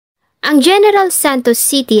Ang General Santos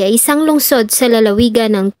City ay isang lungsod sa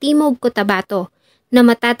lalawigan ng Timog Cotabato na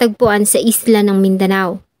matatagpuan sa isla ng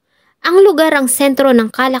Mindanao. Ang lugar ang sentro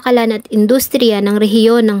ng kalakalan at industriya ng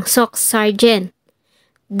rehiyon ng Soc Sargent.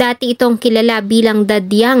 Dati itong kilala bilang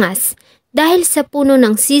Dadyangas dahil sa puno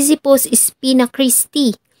ng Sisyphus spina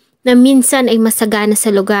Christi na minsan ay masagana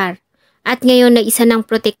sa lugar at ngayon ay isa ng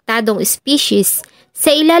protektadong species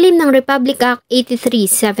sa ilalim ng Republic Act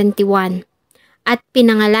 8371 at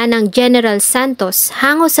pinangalan ng General Santos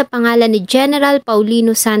hango sa pangalan ni General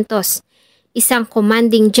Paulino Santos, isang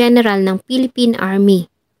commanding general ng Philippine Army.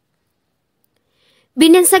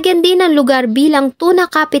 Binansagyan din ang lugar bilang tuna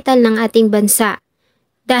capital ng ating bansa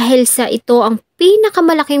dahil sa ito ang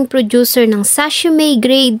pinakamalaking producer ng sashimi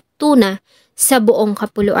grade tuna sa buong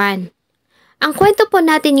kapuluan. Ang kwento po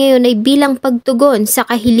natin ngayon ay bilang pagtugon sa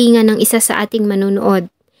kahilingan ng isa sa ating manunood.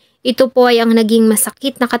 Ito po ay ang naging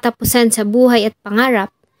masakit na katapusan sa buhay at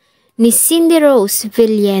pangarap ni Cindy Rose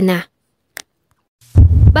Villena.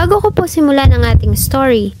 Bago ko po simulan ang ating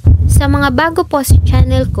story, sa mga bago po sa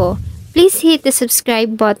channel ko, please hit the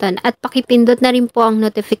subscribe button at pakipindot na rin po ang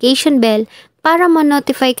notification bell para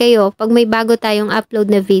ma-notify kayo pag may bago tayong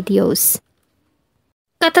upload na videos.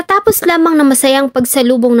 Katatapos lamang na masayang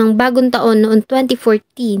pagsalubong ng bagong taon noong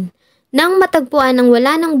 2014 nang matagpuan ang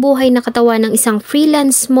wala ng buhay na katawan ng isang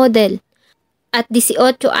freelance model at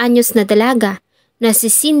 18 anyos na dalaga na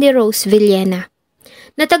si Cindy Rose Villena.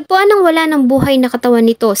 Natagpuan ang wala ng buhay na katawan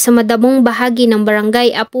nito sa madamong bahagi ng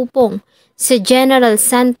Barangay Apupong sa General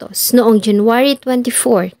Santos noong January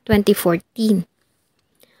 24, 2014.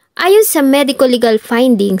 Ayon sa medical legal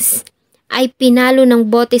findings, ay pinalo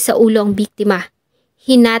ng bote sa ulo ang biktima,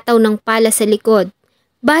 hinataw ng pala sa likod,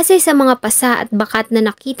 base sa mga pasa at bakat na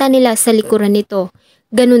nakita nila sa likuran nito,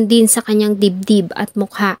 ganun din sa kanyang dibdib at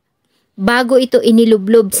mukha, bago ito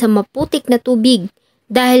inilublob sa maputik na tubig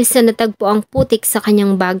dahil sa natagpo ang putik sa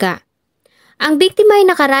kanyang baga. Ang biktima ay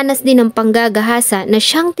nakaranas din ng panggagahasa na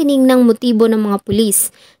siyang tiningnang motibo ng mga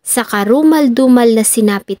pulis sa karumal-dumal na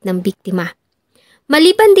sinapit ng biktima.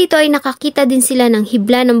 Maliban dito ay nakakita din sila ng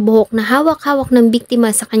hibla ng buhok na hawak-hawak ng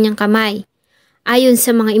biktima sa kanyang kamay. Ayon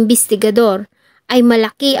sa mga investigador, ay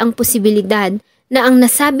malaki ang posibilidad na ang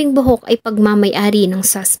nasabing buhok ay pagmamay-ari ng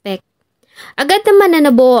suspect. Agad naman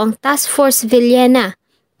na nabuo ang Task Force Villena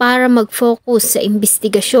para mag-focus sa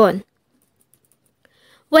investigasyon.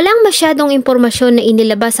 Walang masyadong impormasyon na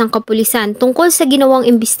inilabas ang kapulisan tungkol sa ginawang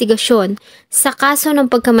investigasyon sa kaso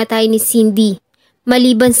ng pagkamatay ni Cindy,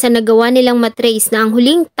 maliban sa nagawa nilang matrace na ang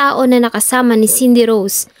huling tao na nakasama ni Cindy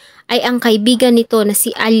Rose ay ang kaibigan nito na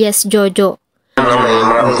si alias Jojo. May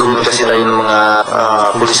mga ongoing kasi tayo ng mga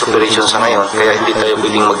police operations sa ngayon, kaya hindi tayo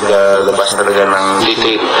pwedeng maglabas talaga ng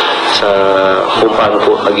detail sa kung paano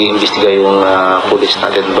po nag-iimbestiga yung police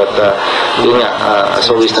natin. But yun nga, as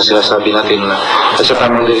always na sinasabi natin, sa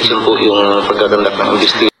tamang direksyon po yung paggagandak ng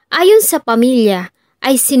investigation. Ayon sa pamilya,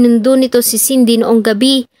 ay sinundo nito si Cindy noong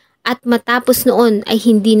gabi at matapos noon ay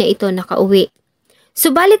hindi na ito nakauwi.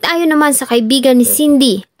 Subalit ayon naman sa kaibigan ni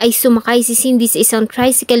Cindy, ay sumakay si Cindy sa isang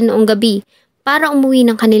tricycle noong gabi para umuwi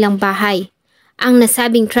ng kanilang bahay. Ang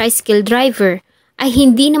nasabing tricycle driver ay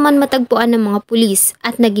hindi naman matagpuan ng mga pulis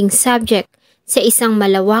at naging subject sa isang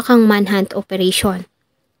malawakang manhunt operation.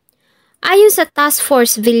 Ayon sa Task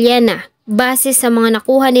Force Villena, base sa mga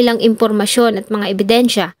nakuha nilang impormasyon at mga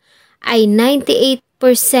ebidensya, ay 98%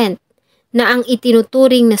 na ang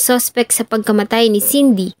itinuturing na suspect sa pagkamatay ni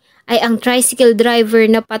Cindy ay ang tricycle driver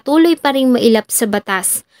na patuloy pa ring mailap sa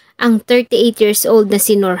batas, ang 38 years old na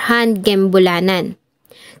si Norhan Gembulanan.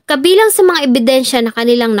 Kabilang sa mga ebidensya na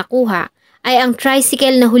kanilang nakuha ay ang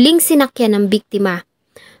tricycle na huling sinakyan ng biktima.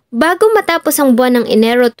 Bago matapos ang buwan ng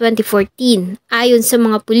Enero 2014, ayon sa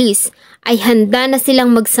mga pulis, ay handa na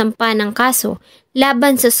silang magsampa ng kaso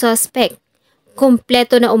laban sa suspect.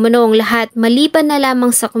 Kompleto na umano ang lahat maliban na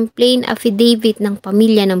lamang sa complaint affidavit ng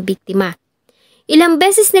pamilya ng biktima. Ilang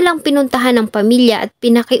beses nilang pinuntahan ng pamilya at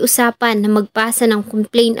pinakiusapan na magpasa ng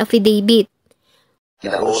complaint affidavit.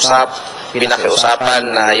 Pinakiusapan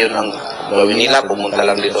na yun ang gawin nila, pumunta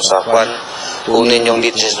lang dito sa Juan, kunin yung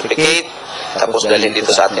death certificate, tapos dalhin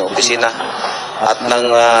dito sa ating opisina. At nang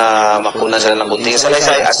makunan sila ng kunting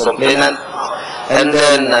salaysay as complainant, and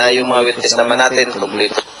then yung mga witness naman natin,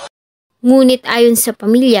 complete. Ngunit ayon sa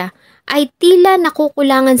pamilya, ay tila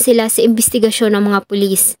nakukulangan sila sa investigasyon ng mga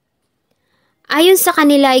pulis. Ayon sa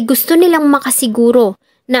kanila ay gusto nilang makasiguro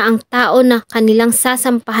na ang tao na kanilang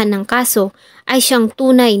sasampahan ng kaso ay siyang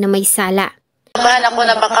tunay na may sala. Bahan ako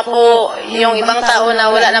na baka po yung ibang tao na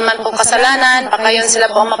wala naman po kasalanan, baka yun sila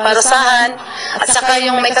po ang maparusahan. At saka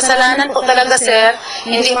yung may kasalanan po talaga sir,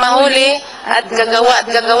 hindi mahuli at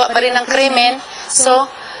gagawa pa rin ng krimen. So,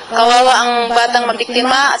 kawawa ang batang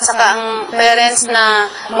mabiktima at saka ang parents na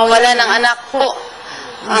mawala ng anak po.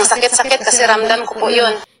 Ang sakit-sakit kasi ramdam ko po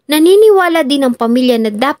yun. Naniniwala din ang pamilya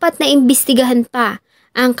na dapat na imbestigahan pa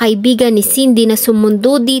ang kaibigan ni Cindy na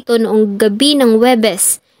sumundo dito noong gabi ng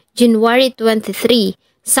Huwebes, January 23,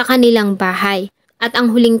 sa kanilang bahay at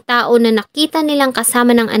ang huling tao na nakita nilang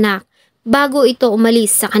kasama ng anak bago ito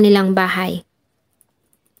umalis sa kanilang bahay.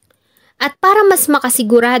 At para mas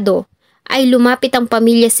makasigurado, ay lumapit ang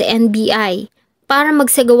pamilya sa NBI para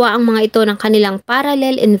magsagawa ang mga ito ng kanilang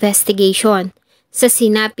parallel investigation sa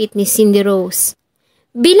sinapit ni Cindy Rose.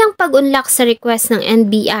 Bilang pag-unlock sa request ng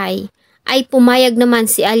NBI, ay pumayag naman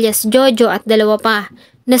si alias Jojo at dalawa pa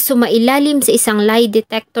na sumailalim sa isang lie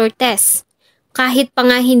detector test. Kahit pa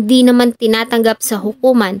nga hindi naman tinatanggap sa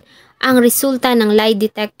hukuman ang resulta ng lie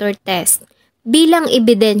detector test, bilang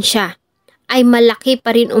ebidensya ay malaki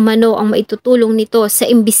pa rin umano ang maitutulong nito sa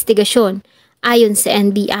investigasyon ayon sa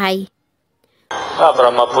NBI.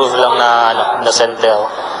 Para ma-prove lang na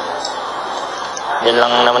na-sentel. Yan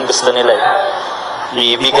lang naman gusto nila eh.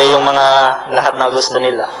 Ibigay yung mga lahat na gusto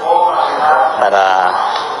nila para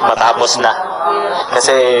matapos na.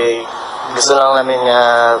 Kasi gusto lang namin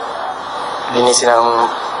linisin ang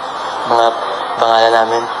mga pangalan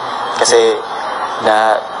namin. Kasi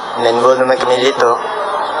na-involve naman kami dito.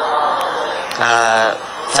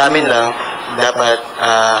 Sa amin lang, dapat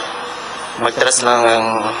mag-trust lang ang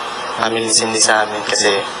family Cindy sa amin.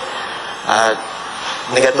 Kasi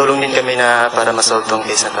nagatulong din kami na para masolve tong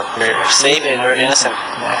case na to. We're safe and we're innocent.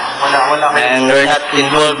 And we're not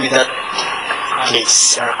involved with that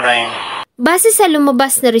case or crime. Base sa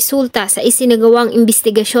lumabas na resulta sa isinagawang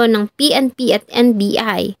investigasyon ng PNP at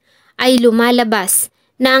NBI, ay lumalabas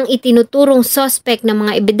na ang itinuturong suspect ng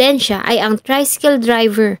mga ebidensya ay ang tricycle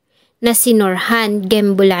driver na si Norhan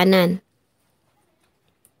Gembulanan.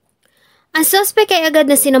 Ang suspect ay agad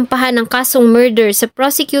na sinampahan ng kasong murder sa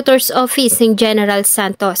prosecutor's office ng General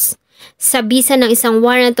Santos. Sa bisa ng isang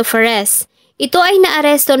warrant of arrest, ito ay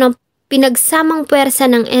naaresto ng pinagsamang puwersa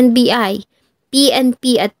ng NBI,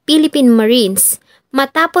 PNP at Philippine Marines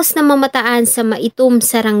matapos na mamataan sa Maitum,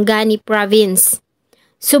 Sarangani Province.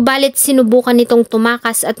 Subalit sinubukan nitong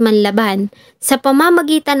tumakas at manlaban sa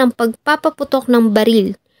pamamagitan ng pagpapaputok ng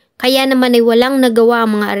baril, kaya naman ay walang nagawa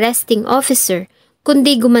ang mga arresting officer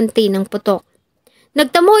kundi gumanti ng putok.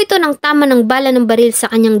 Nagtamo ito ng tama ng bala ng baril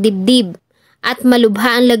sa kanyang dibdib at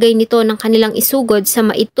malubha ang lagay nito ng kanilang isugod sa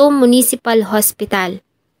Maitum Municipal Hospital.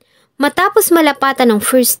 Matapos malapatan ng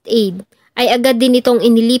first aid, ay agad din itong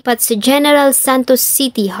inilipat sa General Santos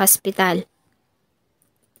City Hospital.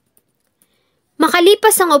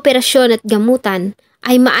 Makalipas ang operasyon at gamutan,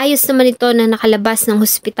 ay maayos naman ito na nakalabas ng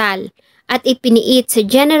hospital at ipiniit sa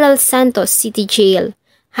General Santos City Jail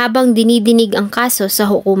habang dinidinig ang kaso sa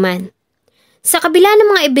hukuman. Sa kabila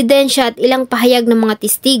ng mga ebidensya at ilang pahayag ng mga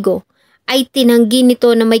testigo, ay tinanggi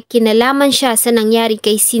nito na may kinalaman siya sa nangyari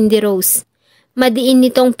kay Cindy Rose. Madiin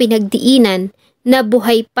nitong pinagdiinan na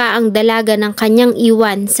buhay pa ang dalaga ng kanyang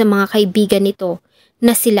iwan sa mga kaibigan nito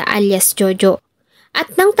na sila alias Jojo.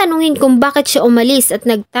 At nang tanungin kung bakit siya umalis at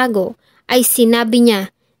nagtago, ay sinabi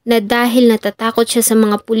niya na dahil natatakot siya sa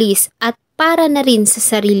mga pulis at para na rin sa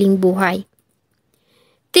sariling buhay.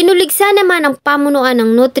 Tinuligsa naman ang pamunuan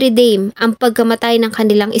ng Notre Dame ang pagkamatay ng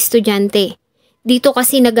kanilang estudyante. Dito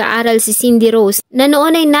kasi nag-aaral si Cindy Rose na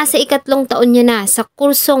noon ay nasa 3 taon niya na sa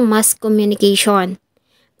kursong mass communication.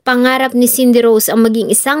 Pangarap ni Cindy Rose ang maging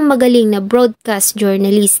isang magaling na broadcast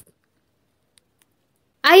journalist.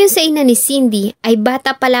 Ayon sa ina ni Cindy, ay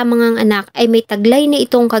bata pa lamang ang anak ay may taglay na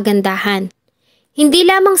itong kagandahan. Hindi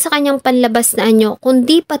lamang sa kanyang panlabas na anyo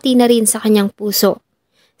kundi pati na rin sa kanyang puso.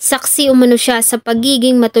 Saksi umano siya sa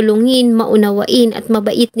pagiging matulungin, maunawain at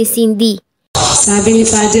mabait ni Cindy. Sabi ni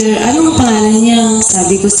Father, anong pangalan niya?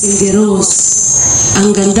 Sabi ko, Cindy Rose.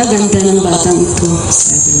 Ang ganda-ganda ng batang ito,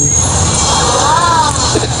 sabi niya.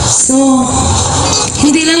 So,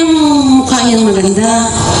 hindi lang mukha niya maganda,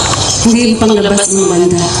 hindi yung panglabas ng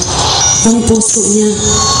maganda. Ang puso niya,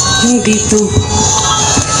 yung dito.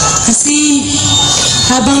 Kasi,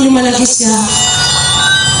 habang lumalaki siya,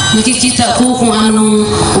 nakikita ko kung anong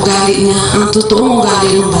ugali niya, ang totoong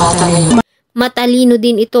ugali ng bata niya. Matalino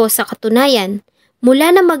din ito sa katunayan,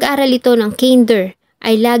 mula na mag-aral ito ng kinder,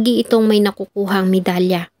 ay lagi itong may nakukuhang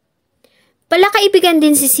medalya. Palakaibigan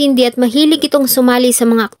din si Cindy at mahilig itong sumali sa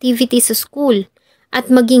mga activities sa school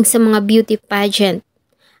at maging sa mga beauty pageant.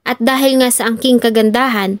 At dahil nga sa angking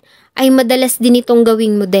kagandahan, ay madalas din itong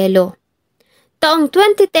gawing modelo. Taong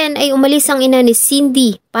 2010 ay umalis ang ina ni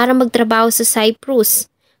Cindy para magtrabaho sa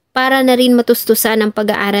Cyprus, para na rin matustusan ang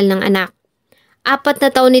pag-aaral ng anak. 4 na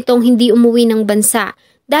taon itong hindi umuwi ng bansa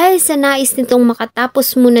dahil sa nais nitong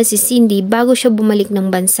makatapos muna si Cindy bago siya bumalik ng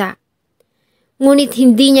bansa. Ngunit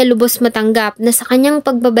hindi niya lubos matanggap na sa kanyang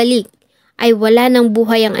pagbabalik ay wala ng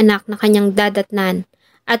buhay ang anak na kanyang dadatnan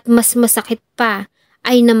at mas masakit pa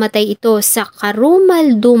ay namatay ito sa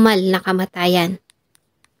karumal-dumal na kamatayan.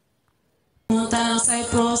 Pumunta ng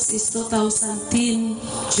Cyprus is 2010,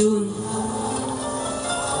 June.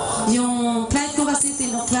 Yung flight ko kasi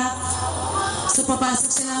 10 o'clock. So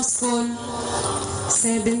papasok siya ng school,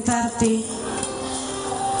 7:30.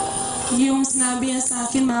 Yung sinabi niya sa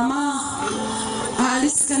akin, Mama,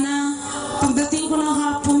 aalis ka na. Pagdating ko ng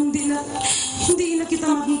hapon, hindi na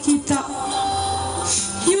kita makikita.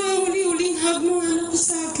 Yung huli-huling hug ng anak ko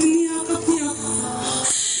sa akin, niyakap niya.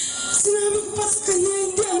 Sinabi ko pa sa kanya,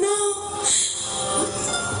 hindi anak.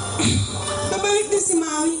 Babalik din si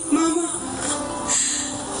Mama.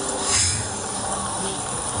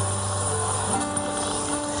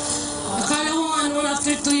 Akala ko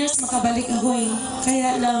after 2 years makabalik ako eh.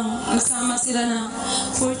 Kaya lang, nasama sila na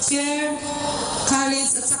 4th year,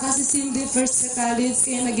 college, at saka si Cindy first sa college,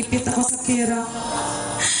 kaya nagipit ako sa Kira.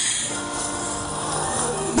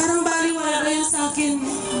 Parang baliwala na yun sa akin.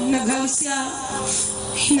 Nag-house siya.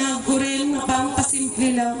 Hinag ko rin, parang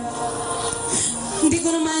pasimple lang. Hindi ko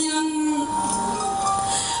naman yun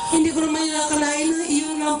nakalain na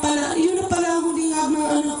yun na pala ang huling hag ng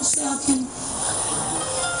anak ko sa akin.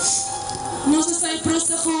 Nung sa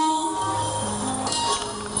Cyprus ako,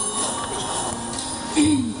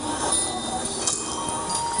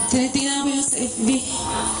 tinitingnan ko yun sa FB.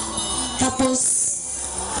 Tapos,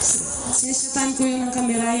 sinisutan ko yun ng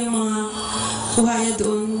kamera, yung mga kuhaya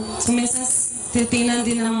doon. So, minsan, tinitingnan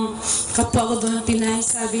din ng kapwa ko doon ng Pinay.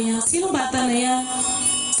 Sabi niya, sino bata na yan?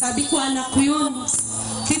 Sabi ko, anak ko yun.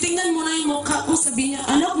 Titingnan mo na yung mukha ko. Sabi niya,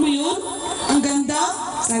 anak mo yun? Ang ganda?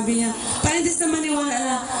 Sabi niya, parang di sa maniwala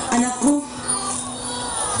na anak ko.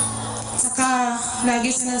 Saka, lagi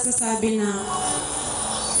siya nasasabi na,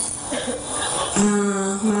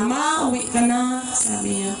 Mama, uwi ka na.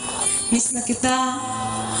 Sabi niya, miss na kita.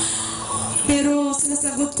 Pero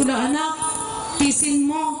sinasagot ko na, anak, pisin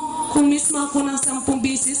mo. Kung miss mo ako ng 10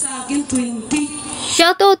 beses, sa akin 20.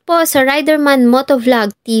 Shoutout po sa Riderman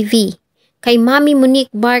Motovlog TV, kay Mami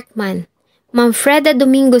Monique Barkman, Ma'am Freda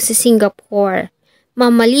Domingo sa Singapore,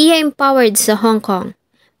 Ma'am Malia Empowered sa Hong Kong,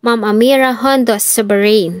 Ma'am Amira Hondos sa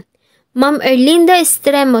Bahrain, Ma'am Erlinda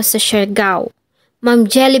Estremo sa Siargao, Ma'am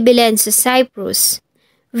Jelly Belen sa Cyprus,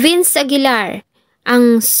 Vince Aguilar,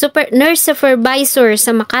 ang nurse supervisor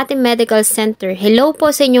sa Makati Medical Center. Hello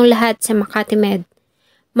po sa inyong lahat sa Makati Med.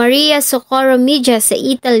 Maria Socorro Media sa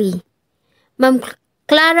Italy, Ma'am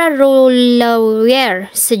Clara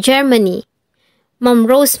Rolauer sa Germany, Ma'am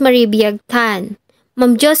Rosemary Biagtan,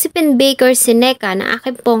 Ma'am Josephine Baker Seneca na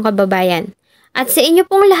aking pong kababayan, at sa inyo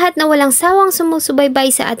pong lahat na walang sawang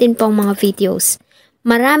sumusubaybay sa atin pong mga videos.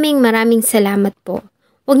 Maraming salamat po.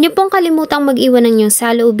 Huwag niyo pong kalimutang mag-iwan ng inyong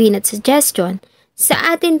saloobin at suggestion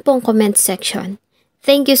sa atin pong comment section.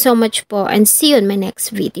 Thank you so much po and see you in my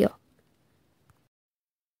next video.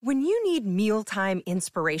 When you need mealtime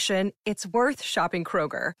inspiration, it's worth shopping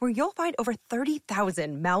Kroger, where you'll find over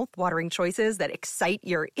 30,000 mouth-watering choices that excite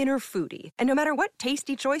your inner foodie. And no matter what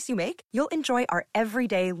tasty choice you make, you'll enjoy our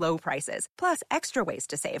everyday low prices, plus extra ways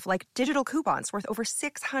to save, like digital coupons worth over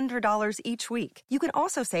 $600 each week. You can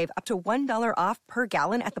also save up to $1 off per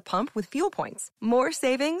gallon at the pump with fuel points. More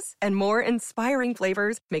savings and more inspiring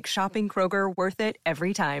flavors make shopping Kroger worth it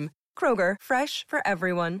every time. Kroger, fresh for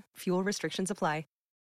everyone. Fuel restrictions apply.